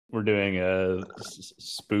we're doing a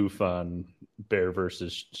spoof on Bear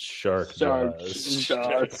versus Shark. Jaws.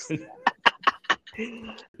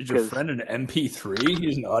 Is your friend an MP3?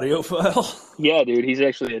 He's an audiophile? Yeah, dude. He's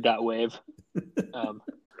actually a .wave.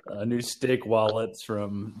 New steak wallets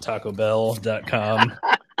from TacoBell.com.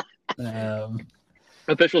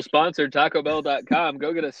 Official sponsor, TacoBell.com.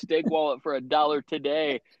 Go get a steak wallet for $1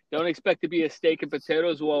 today. Don't expect to be a steak and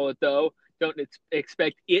potatoes wallet, though. Don't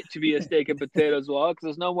expect it to be a steak and potatoes wallet because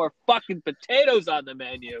there's no more fucking potatoes on the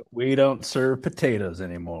menu. We don't serve potatoes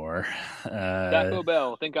anymore. Taco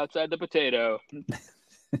Bell, think outside the potato.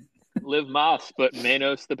 Live Moss, but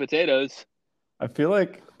Manos the potatoes. I feel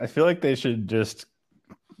like they should just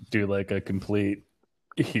do like a complete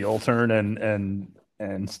heel turn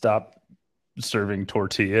and stop serving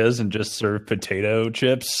tortillas and just serve potato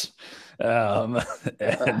chips. And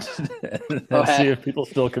see if people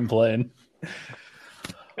still complain.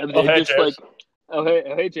 And hey, James.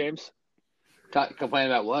 Hey, James. Complain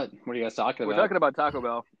about what? What are you guys talking about? We're talking about Taco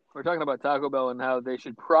Bell. We're talking about Taco Bell and how they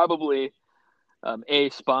should probably, A,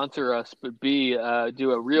 sponsor us, but B,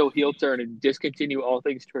 do a real heel turn and discontinue all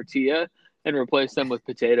things tortilla and replace them with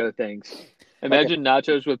potato things. Imagine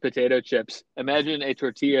nachos with potato chips. Imagine a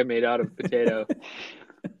tortilla made out of potato.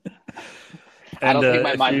 I don't think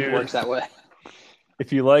my mind works that way.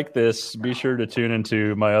 If you like this, be sure to tune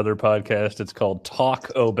into my other podcast. It's called Talk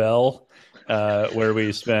Bell, where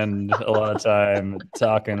we spend a lot of time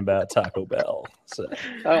talking about Taco Bell. So,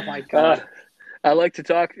 oh my God. I like to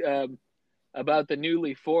talk about the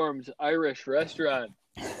newly formed Irish restaurant,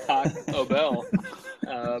 Taco Bell.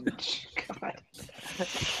 I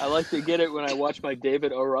like to get it when I watch my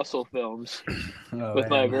David O. Russell films with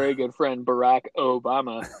my very good friend Barack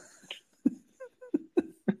Obama.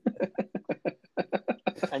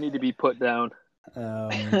 I need to be put down.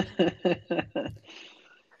 Love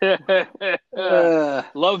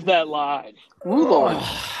that line. Ooh, Lord.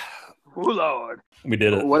 Ooh, Lord. We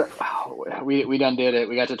did it. We done did it.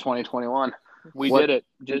 We got to 2021. We did it.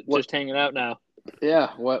 Just hanging out now.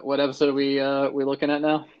 Yeah. What episode are we looking at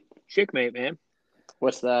now? Chickmate, man.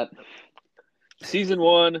 What's that? Season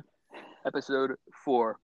 1, episode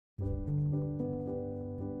 4.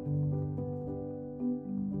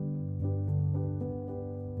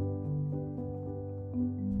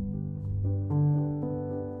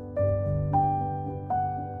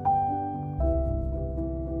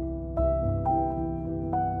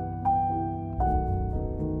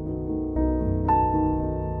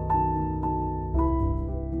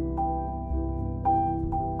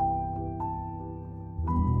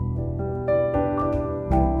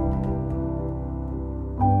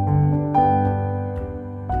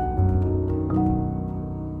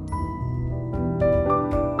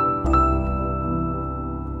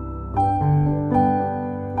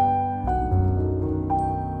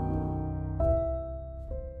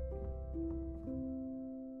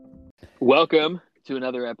 Welcome to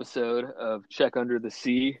another episode of Check Under the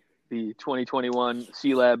Sea, the 2021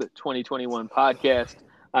 Sea Lab 2021 podcast.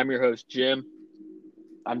 I'm your host, Jim.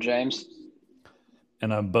 I'm James.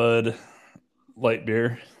 And I'm Bud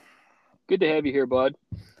Lightbeer. Good to have you here, Bud.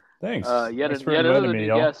 Thanks. Yet another new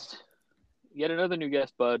guest. Yet another new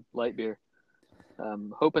guest, Bud Lightbeer.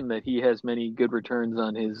 Hoping that he has many good returns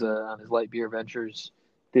on his light beer ventures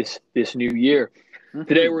this new year.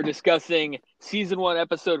 Today we're discussing Season 1,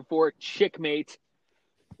 Episode 4, Chickmate.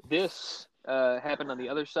 This happened on the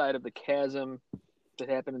other side of the chasm that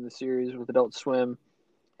happened in the series with Adult Swim.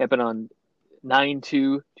 Happened on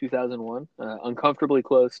 9/2/2001, uncomfortably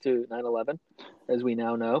close to 9/11, as we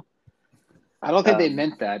now know. I don't think they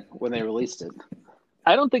meant that when they released it.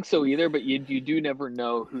 I don't think so either, but you do never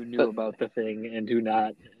know who knew about the thing and who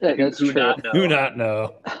not. Yeah, that's who true. Not know. Who not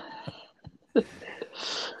know?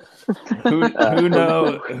 who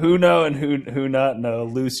know and who not know.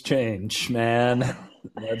 Loose change, man.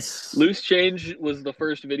 That's Loose Change was the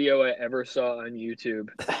first video I ever saw on YouTube,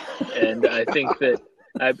 and I think that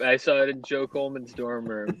I saw it in Joe Coleman's dorm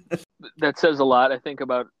room. That says a lot, I think,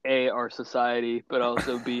 about A, our society, but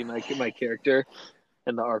also B, my character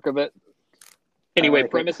and the arc of it. Anyway,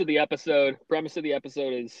 premise of the episode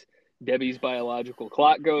is Debbie's biological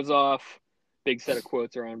clock goes off. Big set of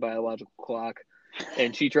quotes around biological clock.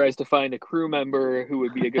 And she tries to find a crew member who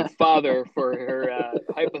would be a good father for her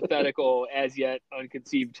hypothetical, as yet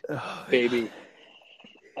unconceived baby.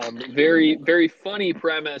 Very, very funny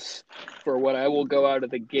premise for what I will go out of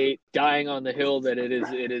the gate dying on the hill that it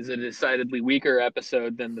is a decidedly weaker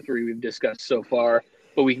episode than the three we've discussed so far.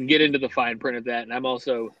 But we can get into the fine print of that, and I'm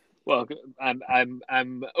also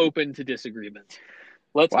I'm open to disagreement.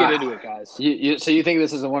 Let's get into it, guys. So you think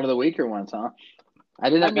this is one of the weaker ones, huh?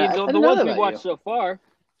 The ones we watched so far.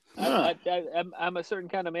 I don't know. I'm a certain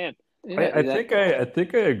kind of man. Yeah, I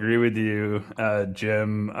think I agree with you,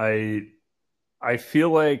 Jim. I feel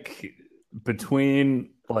like between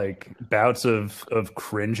like bouts of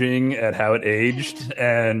cringing at how it aged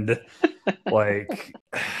and like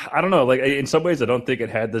I don't know, like in some ways I don't think it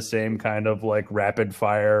had the same kind of like rapid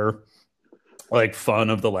fire like fun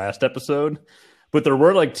of the last episode. But there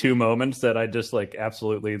were like two moments that I just like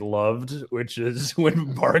absolutely loved, which is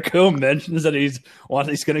when Marco mentions that he's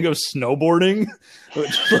going to go snowboarding.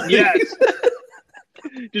 Which, like... Yes,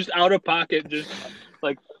 just out of pocket, just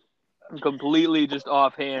like completely just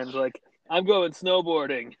offhand. Like I'm going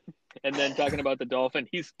snowboarding, and then talking about the dolphin,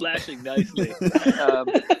 he's splashing nicely.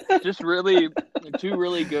 Just really, two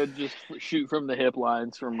really good just shoot from the hip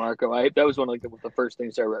lines from Marco. That was one of like the first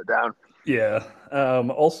things I wrote down. Yeah.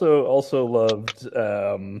 Also loved,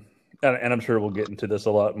 and I'm sure we'll get into this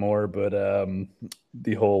a lot more, but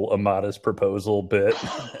the whole Amada's proposal bit.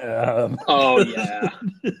 Oh yeah,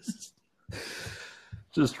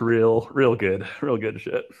 just real good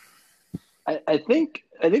shit. I think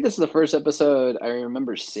this is the first episode I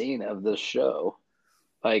remember seeing of this show.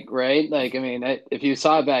 Like, right? Like, I mean, if you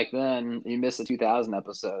saw it back then, you missed the 2000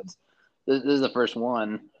 episodes. This is the first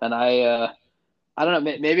one, and I don't know.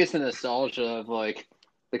 Maybe it's the nostalgia of like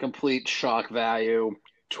the complete shock value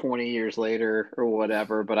 20 years later or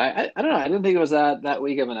whatever. But I don't know. I didn't think it was that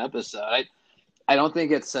weak of an episode. I don't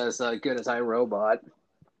think it's as good as iRobot.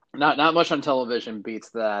 Not much on television beats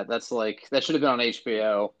that. That's like that should have been on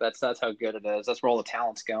HBO. That's how good it is. That's where all the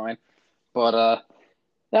talent's going. But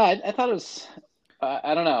yeah, I thought it was.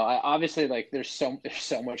 I don't know. Obviously, like there's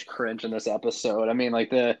so much cringe in this episode. I mean,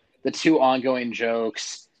 like the two ongoing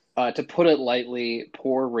jokes. To put it lightly,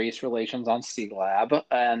 poor race relations on C-Lab,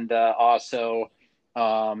 and also,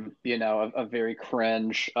 a very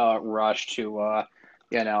cringe rush to,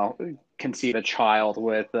 conceive a child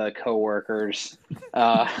with coworkers.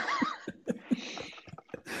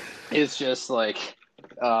 It's just like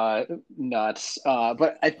nuts.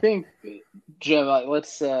 But I think, Jim,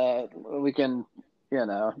 we can,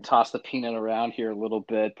 toss the peanut around here a little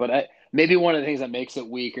bit. But maybe one of the things that makes it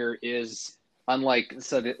weaker is, unlike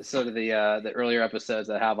the earlier episodes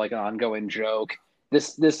that have like an ongoing joke,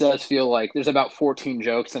 this does feel like there's about 14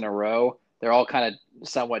 jokes in a row. They're all kind of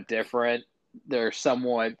somewhat different. They're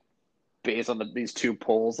somewhat based on these two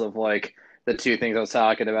poles of like the two things I was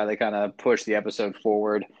talking about. They kind of push the episode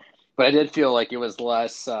forward. But I did feel like it was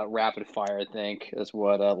less rapid fire, I think, is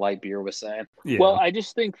what Light Beer was saying. Yeah. Well, I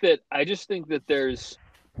just think that there's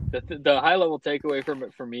the high level takeaway from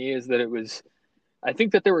it for me is that it was. I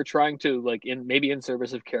think that they were trying to, like, in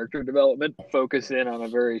service of character development, focus in on a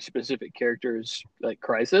very specific character's like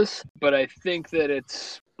crisis. But I think that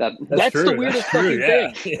that's the weirdest fucking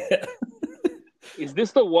thing. Yeah. Is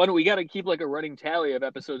this the one we got to keep like a running tally of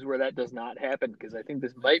episodes where that does not happen? Because I think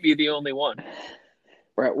this might be the only one.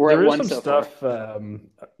 We're there at one is some so stuff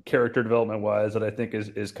character development wise that I think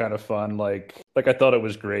is kind of fun. Like I thought it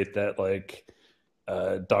was great that like.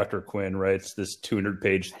 Dr. Quinn writes this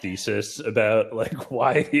 200-page thesis about like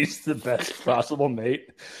why he's the best possible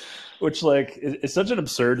mate, which like is such an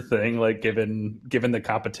absurd thing, like given the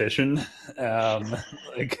competition,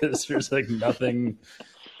 because there's like nothing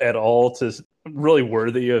at all to really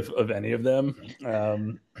worthy of any of them.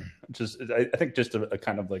 I think just a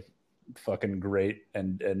kind of like fucking great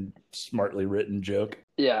and smartly written joke.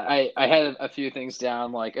 Yeah, I had a few things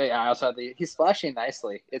down. Like I also had he's splashing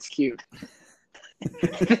nicely. It's cute.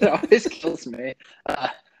 It always kills me.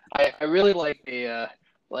 I really like the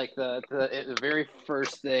very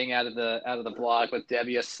first thing out of the blog with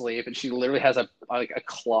Debbie asleep, and she literally has a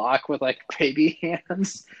clock with like baby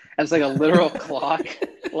hands, and it's like a literal clock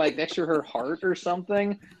like next to her heart or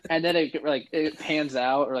something, and then it pans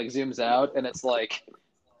out or like zooms out, and it's like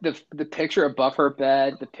the picture above her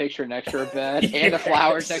bed, the picture next to her bed, and the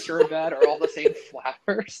flowers next to her bed are all the same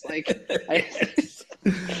flowers.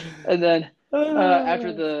 And then.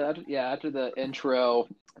 After the intro,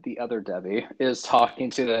 the other Debbie is talking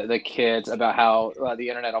to the kids about how the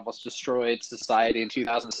internet almost destroyed society in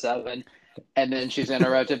 2007, and then she's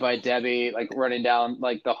interrupted by Debbie like running down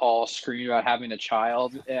like the hall screaming about having a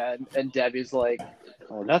child, and Debbie's like,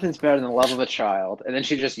 "Oh, nothing's better than the love of a child," and then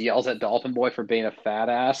she just yells at Dolphin Boy for being a fat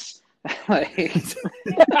ass. I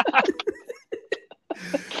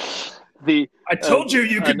told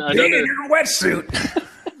you could be in your wetsuit.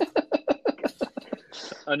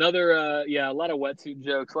 Another, a lot of wetsuit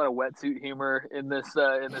jokes, a lot of wetsuit humor in this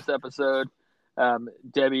episode.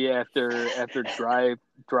 Debbie after dry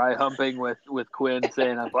humping with Quinn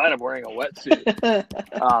saying, "I'm glad I'm wearing a wetsuit."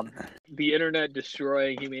 The internet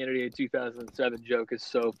destroying humanity in 2007 joke is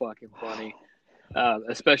so fucking funny.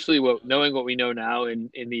 especially knowing what we know now in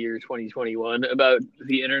the year 2021 about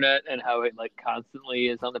the internet and how it like constantly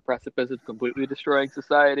is on the precipice of completely destroying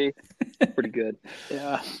society. Pretty good.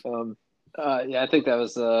 Yeah. I think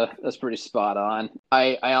that's pretty spot on.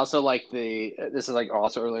 I also like this is like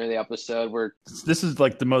also earlier in the episode where this is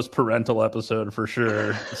like the most parental episode for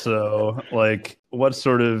sure. So like, what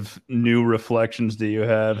sort of new reflections do you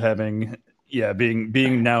have having,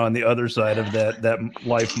 being now on the other side of that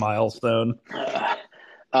life milestone?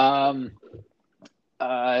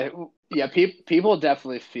 People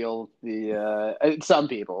definitely feel some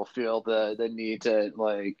people feel the need to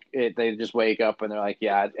like they just wake up and they're like,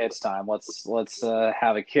 yeah, it's time. Let's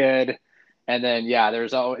have a kid. And then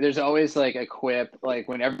there's always like a quip, like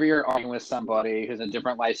whenever you're arguing with somebody who's in a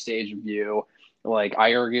different life stage of you. Like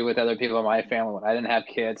I argue with other people in my family when I didn't have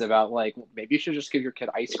kids about like maybe you should just give your kid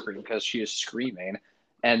ice cream because she is screaming,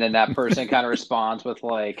 and then that person kind of responds with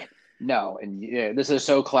like, no, and this is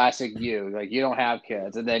so classic you, like you don't have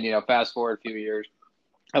kids, and then fast forward a few years,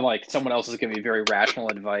 and like someone else is giving me very rational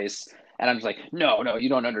advice, and I'm just like, no, you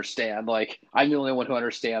don't understand. Like I'm the only one who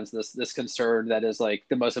understands this concern that is like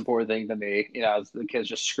the most important thing to me. The kid's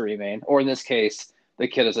just screaming, or in this case, the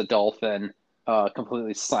kid is a dolphin.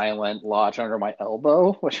 Completely silent, lodged under my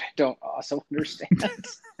elbow, which I don't also understand.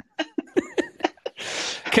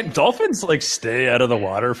 Can dolphins like stay out of the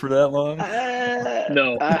water for that long?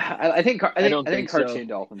 No, I think cartoon so.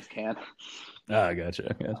 dolphins can. Ah,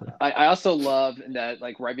 gotcha. I also love that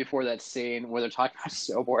like right before that scene where they're talking about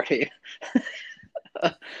snowboarding.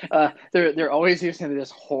 They're always using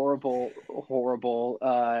this horrible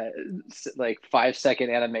like 5-second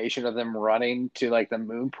animation of them running to like the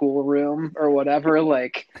moon pool room or whatever.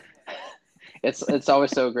 Like it's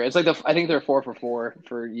always so great. It's like I think they're 4 for 4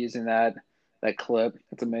 for using that clip.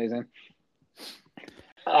 It's amazing.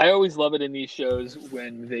 I always love it in these shows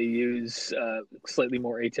when they use slightly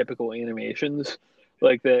more atypical animations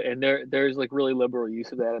like that, and there's like really liberal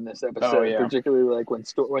use of that in this episode, particularly like when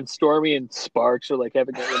Stormy and Sparks are like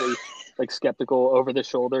having a really like skeptical over the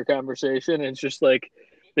shoulder conversation, and it's just like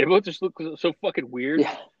they both just look so fucking weird.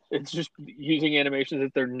 Yeah. It's just using animations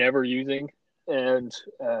that they're never using, and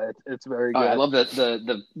it's very good. I love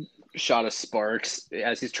the shot of Sparks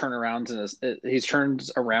as he's turned around and he turns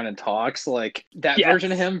around and talks, like that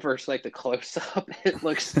version of him versus like the close up. It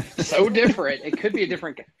looks so different. It could be a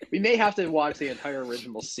different guy. We may have to watch the entire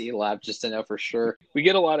original C Lab just to know for sure. We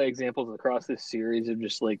get a lot of examples across this series of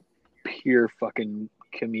just like pure fucking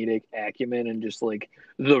comedic acumen and just like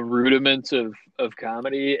the rudiments of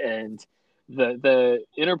comedy, and the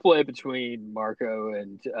interplay between Marco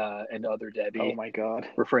and other Debbie. Oh my god!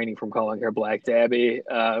 Refraining from calling her Black Debbie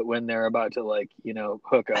when they're about to like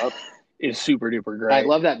hook up is super duper great. I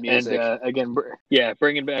love that music. And again,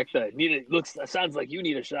 bringing back sounds like you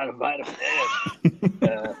need a shot of vitamin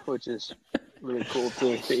A, which is really cool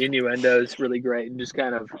too. The innuendos really great, and just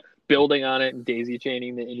kind of building on it and daisy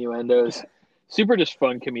chaining the innuendos. Super just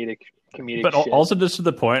fun comedic. But shit. Also just to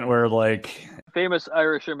the point where like famous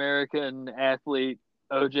Irish American athlete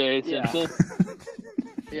O.J. Simpson.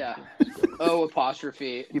 Yeah. O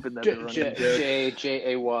apostrophe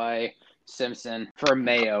J-A-Y Simpson from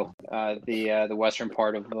Mayo, the western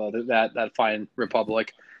part of that fine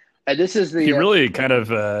republic. And this is he really kind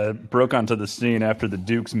of broke onto the scene after the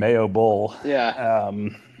Duke's Mayo Bowl. Yeah.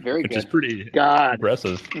 Very good. Which is pretty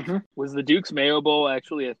impressive. Mm-hmm. Was the Duke's Mayo Bowl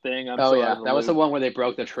actually a thing? That was the one where they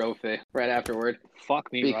broke the trophy right afterward.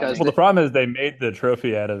 Fuck me. Because the problem is they made the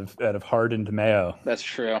trophy out of hardened mayo. That's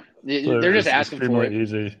true. So they're just asking for it.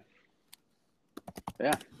 Easy.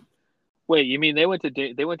 Yeah. Wait, you mean they went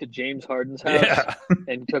to James Harden's house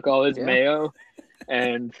and took all his mayo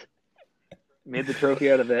and made the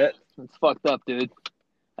trophy out of it? It's fucked up, dude.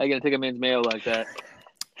 I gotta take a man's mayo like that.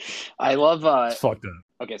 I love it's fucked up.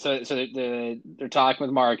 Okay, so they're talking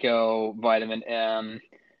with Marco, vitamin M,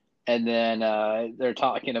 and then they're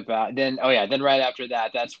talking about then right after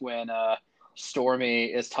that, that's when Stormy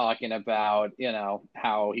is talking about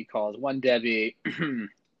how he calls one Debbie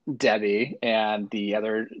Debbie and the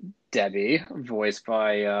other Debbie, voiced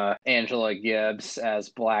by Angela Gibbs, as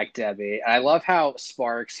Black Debbie. And I love how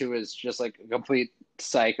Sparks, who is just like a complete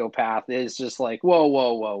psychopath, is just like, whoa,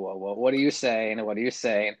 what are you saying? And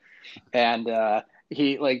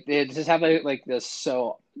they just have like this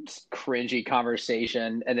so cringy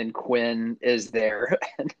conversation, and then Quinn is there,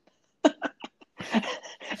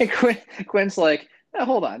 and Quinn's like,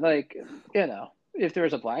 hold on, like if there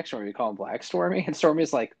was a Black Stormy, you call him Black Stormy, and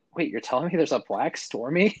Stormy's like, wait, you're telling me there's a Black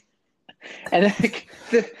Stormy? And like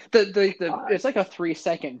it's like a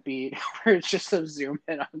 3-second beat where it's just a zoom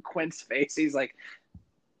in on Quinn's face. He's like,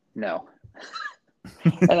 no,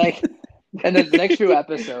 and like. And then the next few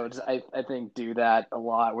episodes, I think, do that a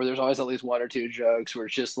lot, where there's always at least one or two jokes where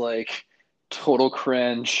it's just like total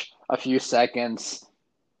cringe, a few seconds,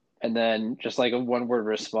 and then just like a one word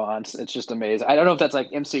response. It's just amazing. I don't know if that's like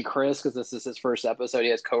MC Chris, because this is his first episode he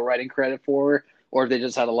has co-writing credit for, or if they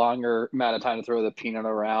just had a longer amount of time to throw the peanut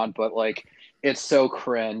around. But like, it's so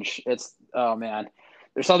cringe. It's, oh man.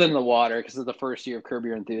 There's something in the water because it's the first year of Curb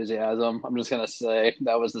Your Enthusiasm. I'm just gonna say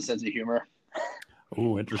that was the sense of humor.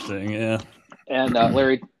 Oh, interesting. Yeah. And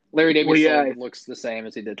Larry David Well, yeah. looks the same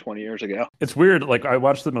as he did 20 years ago. It's weird. Like, I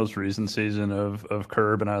watched the most recent season of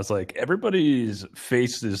Curb, and I was like, everybody's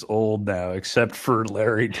face is old now except for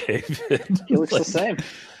Larry David. He looks like, the same.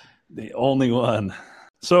 The only one.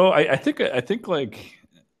 So I think like,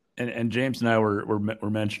 and James and I were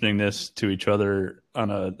mentioning this to each other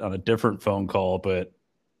on a different phone call, but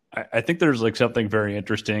I think there's like something very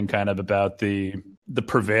interesting kind of about the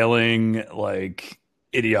prevailing like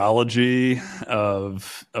ideology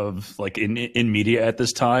of like in media at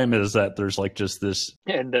this time, is that there's like just this,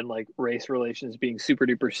 And then like race relations being super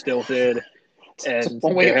duper stilted, and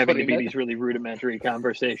one way they're of having to putting be it. these really rudimentary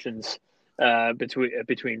conversations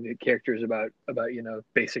between the characters about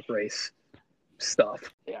basic race stuff.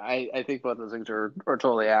 Yeah, I think both those things are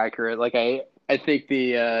totally accurate. Like I think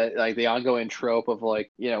the like the ongoing trope of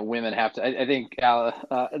like, women have to. I think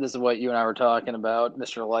this is what you and I were talking about,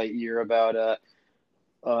 Mr. Lightyear, about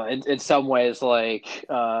in some ways, like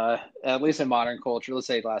at least in modern culture, let's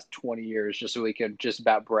say the last 20 years, just so we could just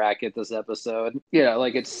about bracket this episode.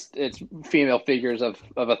 Like it's female figures of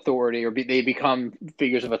authority, or they become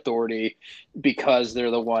figures of authority because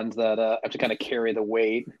they're the ones that have to kind of carry the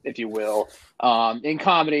weight, if you will, in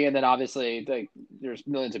comedy. And then obviously, like, there's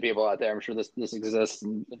millions of people out there. I'm sure this exists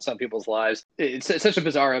in some people's lives. It's such a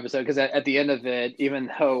bizarre episode because at the end of it,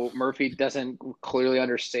 even though Murphy doesn't clearly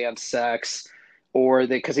understand sex, or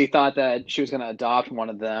because he thought that she was going to adopt one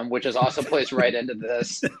of them, which is also plays right into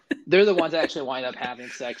this. They're the ones that actually wind up having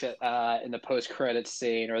sex in the post-credits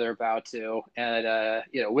scene, or they're about to, and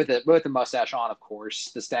with the mustache on, of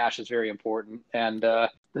course. The stash is very important, and The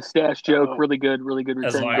stash joke, really good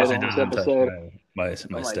as return long good as he in this doesn't touch episode. my oh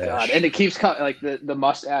my stash. god! And it keeps coming, like the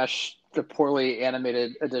mustache, the poorly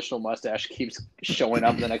animated additional mustache keeps showing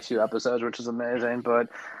up in the next few episodes, which is amazing. But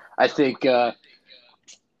I think.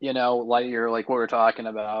 Lightyear, like what we're talking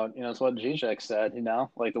about, it's what Zizek said,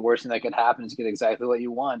 like the worst thing that could happen is get exactly what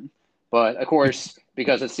you want. But of course,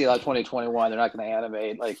 because it's CLAB 2021, they're not going to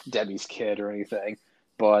animate like Debbie's kid or anything.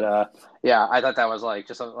 But yeah, I thought that was like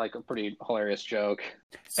just a pretty hilarious joke.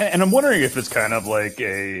 And I'm wondering if it's kind of like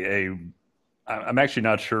I'm actually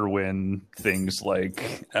not sure when things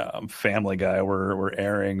like Family Guy were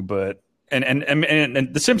airing, but and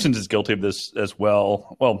The Simpsons is guilty of this as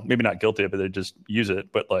well. Well, maybe not guilty of it; they just use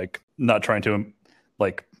it, but like not trying to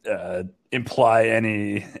like imply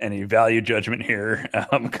any value judgment here,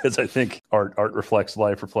 because I think art reflects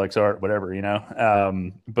life, reflects art, whatever,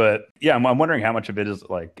 But yeah, I'm wondering how much of it is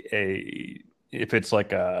like if it's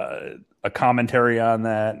like a commentary on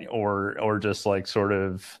that, or just like sort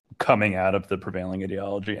of coming out of the prevailing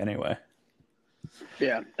ideology anyway.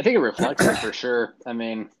 Yeah, I think it reflects it for sure. I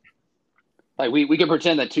mean, like we can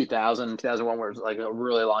pretend that 2001 was like a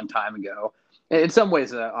really long time ago. In some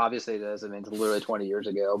ways, obviously it is. I mean, it's literally 20 years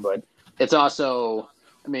ago, but it's also,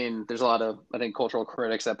 I mean, there's a lot of, I think, cultural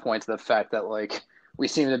critics that point to the fact that like we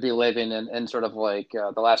seem to be living in sort of like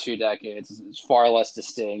the last few decades is far less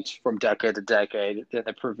distinct from decade to decade than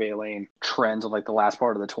the prevailing trends of like the last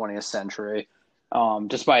part of the 20th century.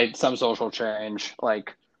 Despite some social change,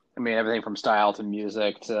 like, I mean, everything from style to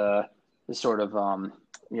music to the sort of,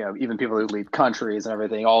 even people who lead countries and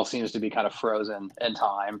everything all seems to be kind of frozen in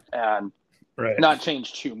time and Right. not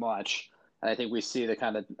changed too much. And I think we see the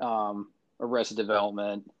kind of Arrested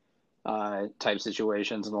Development type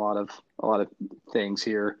situations and a lot of things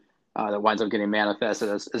here that winds up getting manifested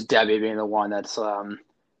as Debbie being the one that's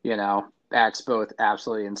acts both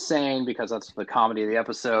absolutely insane because that's the comedy of the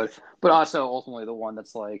episode, but also ultimately the one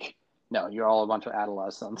that's like, no, you're all a bunch of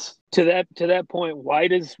adolescents. To that point, why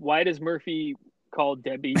does Murphy call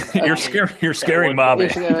Debbie You're scaring mommy. You're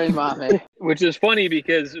scaring mommy. Which is funny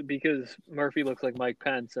because Murphy looks like Mike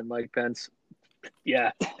Pence, and Mike Pence,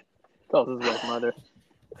 yeah, calls his wife mother.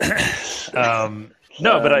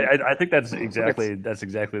 No, but I think that's exactly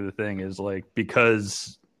the thing, is like,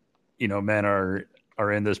 because men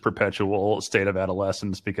are in this perpetual state of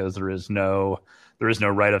adolescence because there is no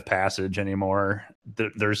rite of passage anymore.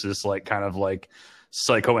 There's this like kind of like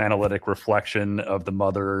psychoanalytic reflection of the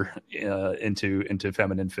mother into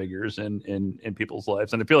feminine figures in people's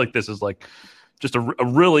lives, and I feel like this is like just a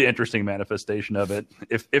really interesting manifestation of it,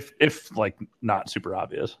 if like not super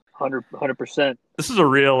obvious. 100%. This is a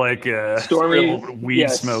real like Stormy real weed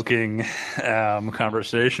smoking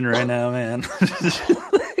conversation right now, man.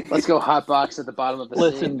 Let's go hotbox at the bottom of the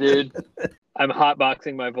Listen, sea. dude, I'm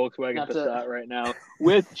hotboxing my Volkswagen Passat right now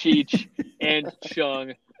with Cheech and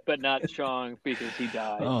Chung, but not Chong because he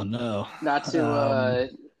died. Oh no! Not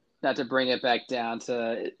to bring it back down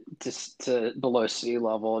to below sea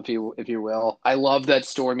level, if you will. I love that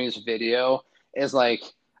Stormy's video is like,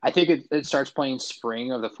 I think it starts playing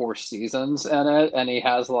Spring of the Four Seasons in it, and he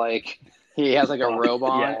has like a robe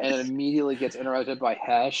on, and it immediately gets interrupted by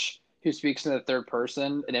Hesh, who speaks in the third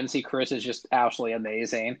person, and MC Chris is just absolutely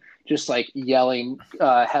amazing, just like yelling,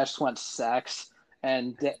 Hesh wants sex,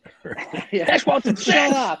 and Hesh wants some shut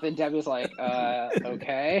sex! up, and Debbie's like,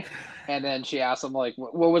 okay, and then she asks him like,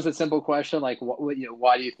 what was the simple question, like, what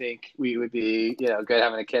why do you think we would be good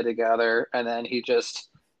having a kid together? And then he just,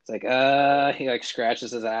 it's like, he like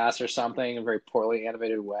scratches his ass or something in a very poorly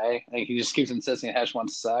animated way, and he just keeps insisting Hesh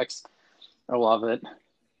wants sex. I love it.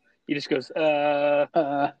 He just goes, It's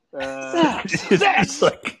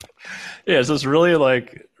like, yeah, it's just really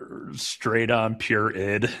like straight on pure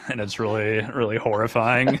id, and it's really, really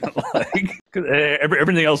horrifying. Like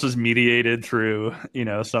everything else is mediated through,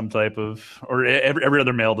 some type of, or every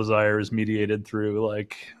other male desire is mediated through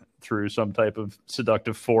some type of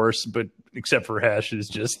seductive force, but except for Hesh is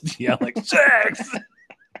just like sex.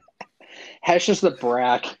 Hesh is the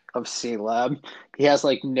Brack of C-Lab. He has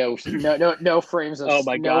like no frames of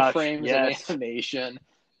frames of animation,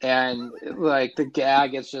 and like the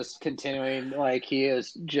gag is just continuing. Like he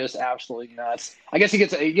is just absolutely nuts. I guess he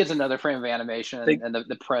gets another frame of animation in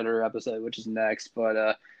the Predator episode, which is next.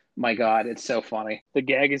 But my God, it's so funny. The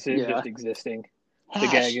gag is him just existing. The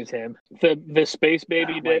gag is him. The space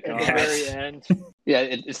baby bit at the very end. Yeah,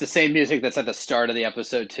 it's the same music that's at the start of the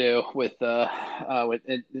episode too, with I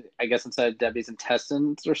guess inside Debbie's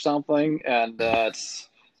intestines or something, and it's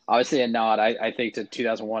obviously a nod, I think, to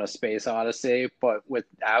 2001: A Space Odyssey, but with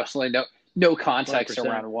absolutely no context 100%.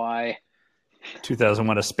 around why.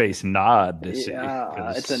 2001: A Space Nod.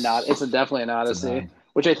 Yeah, it's a nod. It's definitely an Odyssey,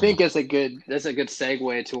 which I think is a good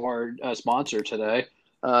segue to our sponsor today,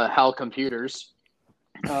 Hal Computers.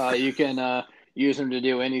 You can use them to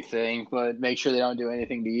do anything, but make sure they don't do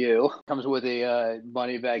anything to you. Comes with a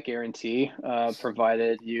money-back guarantee,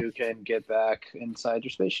 provided you can get back inside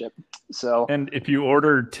your spaceship. So, and if you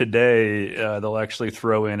order today, they'll actually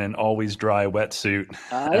throw in an always dry wetsuit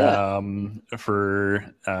for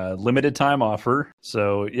limited time offer.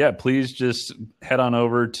 So yeah, please just head on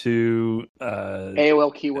over to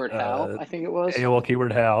AOL keyword Hal. I think it was AOL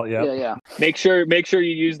keyword Hal. Yep. Yeah. Make sure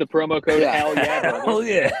you use the promo code Hal. Hell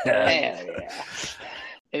yeah.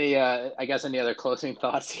 Any other closing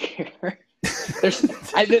thoughts here? There's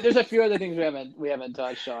a few other things we haven't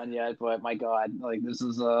touched on yet, but my God, like this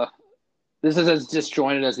is as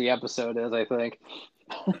disjointed as the episode is, I think.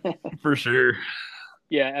 For sure.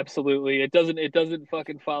 Yeah, absolutely. It doesn't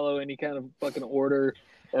fucking follow any kind of fucking order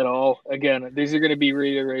at all. Again, these are going to be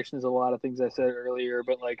reiterations of a lot of things I said earlier,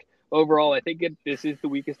 but like overall, I think this is the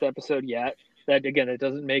weakest episode yet. That again, it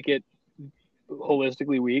doesn't make it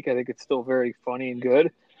holistically weak. I think it's still very funny and good,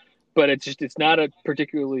 but it's not a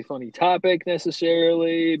particularly funny topic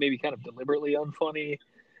necessarily, maybe kind of deliberately unfunny,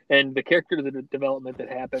 and the character development that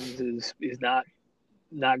happens is not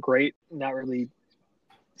great, not really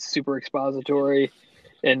super expository,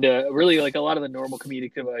 and really like a lot of the normal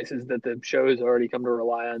comedic devices that the show has already come to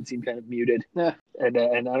rely on seem kind of muted. And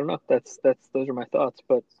I don't know, that's those are my thoughts,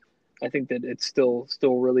 but I think that it's still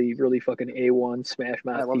really, really fucking A1 Smash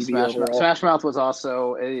Mouth. I love TV Smash Mouth. overall. Smash Mouth was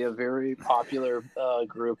also a very popular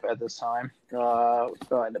group at this time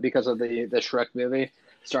because of the Shrek movie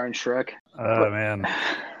starring Shrek. Man,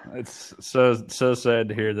 it's so sad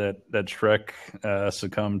to hear that Shrek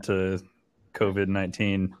succumbed to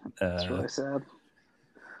COVID-19. It's really sad.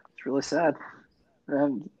 It's really sad. I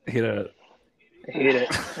hate it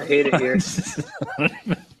here.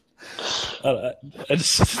 I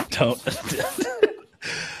just don't.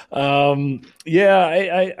 I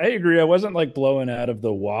agree. I wasn't like blowing out of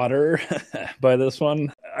the water by this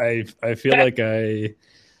one. I feel like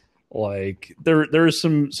there's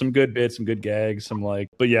some good bits, some good gags,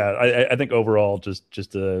 but yeah, I think overall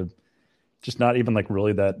just not even like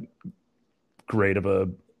really that great of a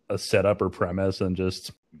setup or premise, and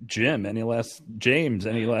just James, any last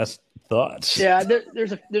thoughts? Yeah,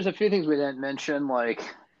 there's a few things we didn't mention, like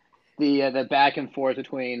the back and forth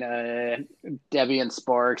between Debbie and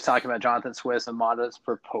Sparks talking about Jonathan Swiss and Mata's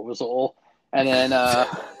proposal, and then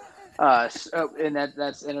And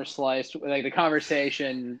that's interspliced. Like the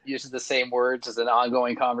conversation uses the same words as an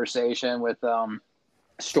ongoing conversation with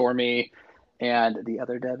Stormy and the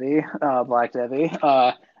other Debbie, Black Debbie,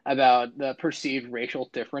 about the perceived racial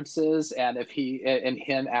differences, and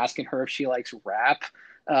him asking her if she likes rap,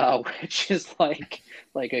 which is like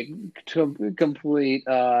a complete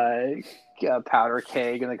powder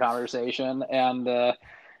keg in the conversation, and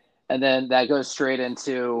then that goes straight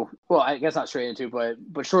into, well, I guess not straight into,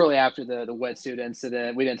 but shortly after the wetsuit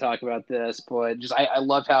incident. We didn't talk about this, but just I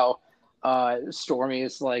loved how Stormy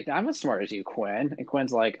is like, I'm as smart as you, Quinn. And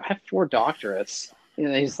Quinn's like, I have 4 doctorates.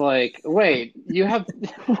 And he's like, wait, you have,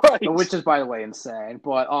 Right. which is, by the way, insane.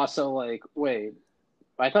 But also like, wait,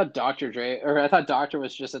 I thought Doctor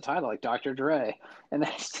was just a title, like Dr. Dre. And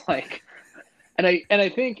that's like, and I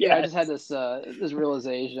think, Yes. I just had this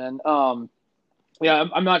realization. Yeah,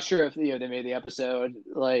 I'm not sure if they made the episode.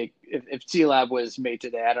 Like, if C-Lab was made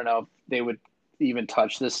today, I don't know if they would even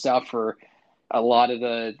touch this stuff for a lot of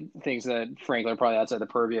the things that, frankly, are probably outside the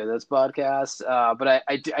purview of this podcast. But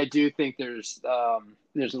I do think there's a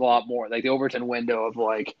lot more. Like, the Overton window of,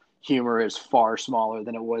 like, humor is far smaller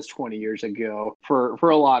than it was 20 years ago for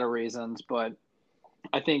a lot of reasons. But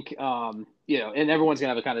I think, and everyone's gonna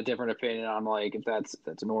have a kind of different opinion on like if that's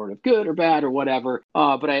an order of good or bad or whatever.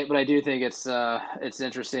 But I do think it's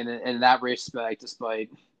interesting in that respect, despite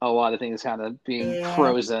a lot of things kind of being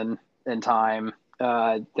frozen in time.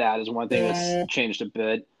 That is one thing that's changed a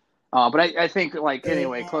bit. But I think, like,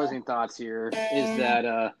 anyway, closing thoughts here is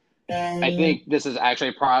that I think this is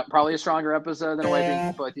actually probably a stronger episode than what I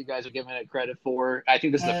think both you guys are giving it credit for. I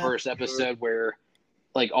think this is the first episode where,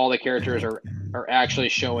 like, all the characters are actually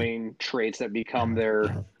showing traits that become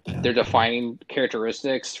their defining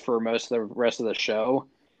characteristics for most of the rest of the show,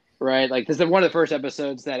 right? Like, this is one of the first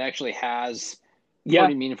episodes that actually has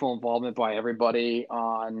pretty meaningful involvement by everybody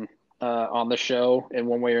on the show in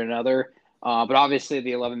one way or another. But obviously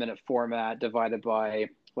the 11-minute format divided by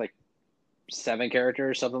like 7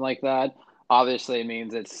 characters, something like that, obviously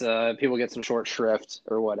means it's people get some short shrift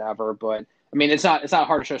or whatever. But I mean, it's not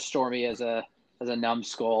hard to show Stormy as a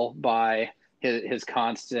numbskull by his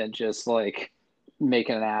constant just like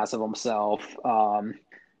making an ass of himself. I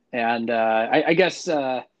guess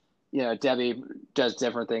Debbie does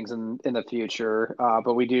different things in the future,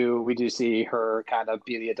 but we do see her kind of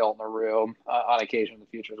be the adult in the room on occasion in the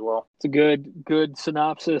future as well. It's a good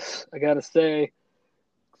synopsis, I gotta say.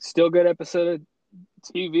 Still good episode of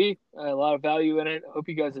TV. A lot of value in it. Hope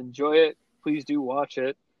you guys enjoy it. Please do watch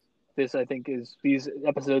it. This, I think, these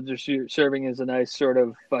episodes are serving as a nice sort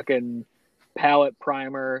of fucking palate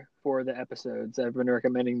primer for the episodes. I've been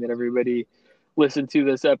recommending that everybody listen to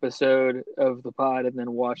this episode of the pod and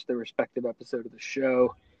then watch the respective episode of the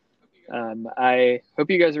show. I hope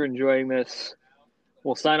you guys are enjoying this.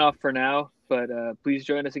 We'll sign off for now, but please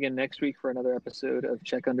join us again next week for another episode of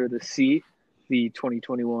Check Under the Sea, the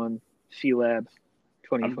 2021 Sea Lab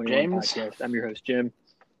 2021 podcast. I'm your host, Jim.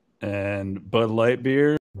 And Bud Light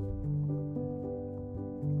beer.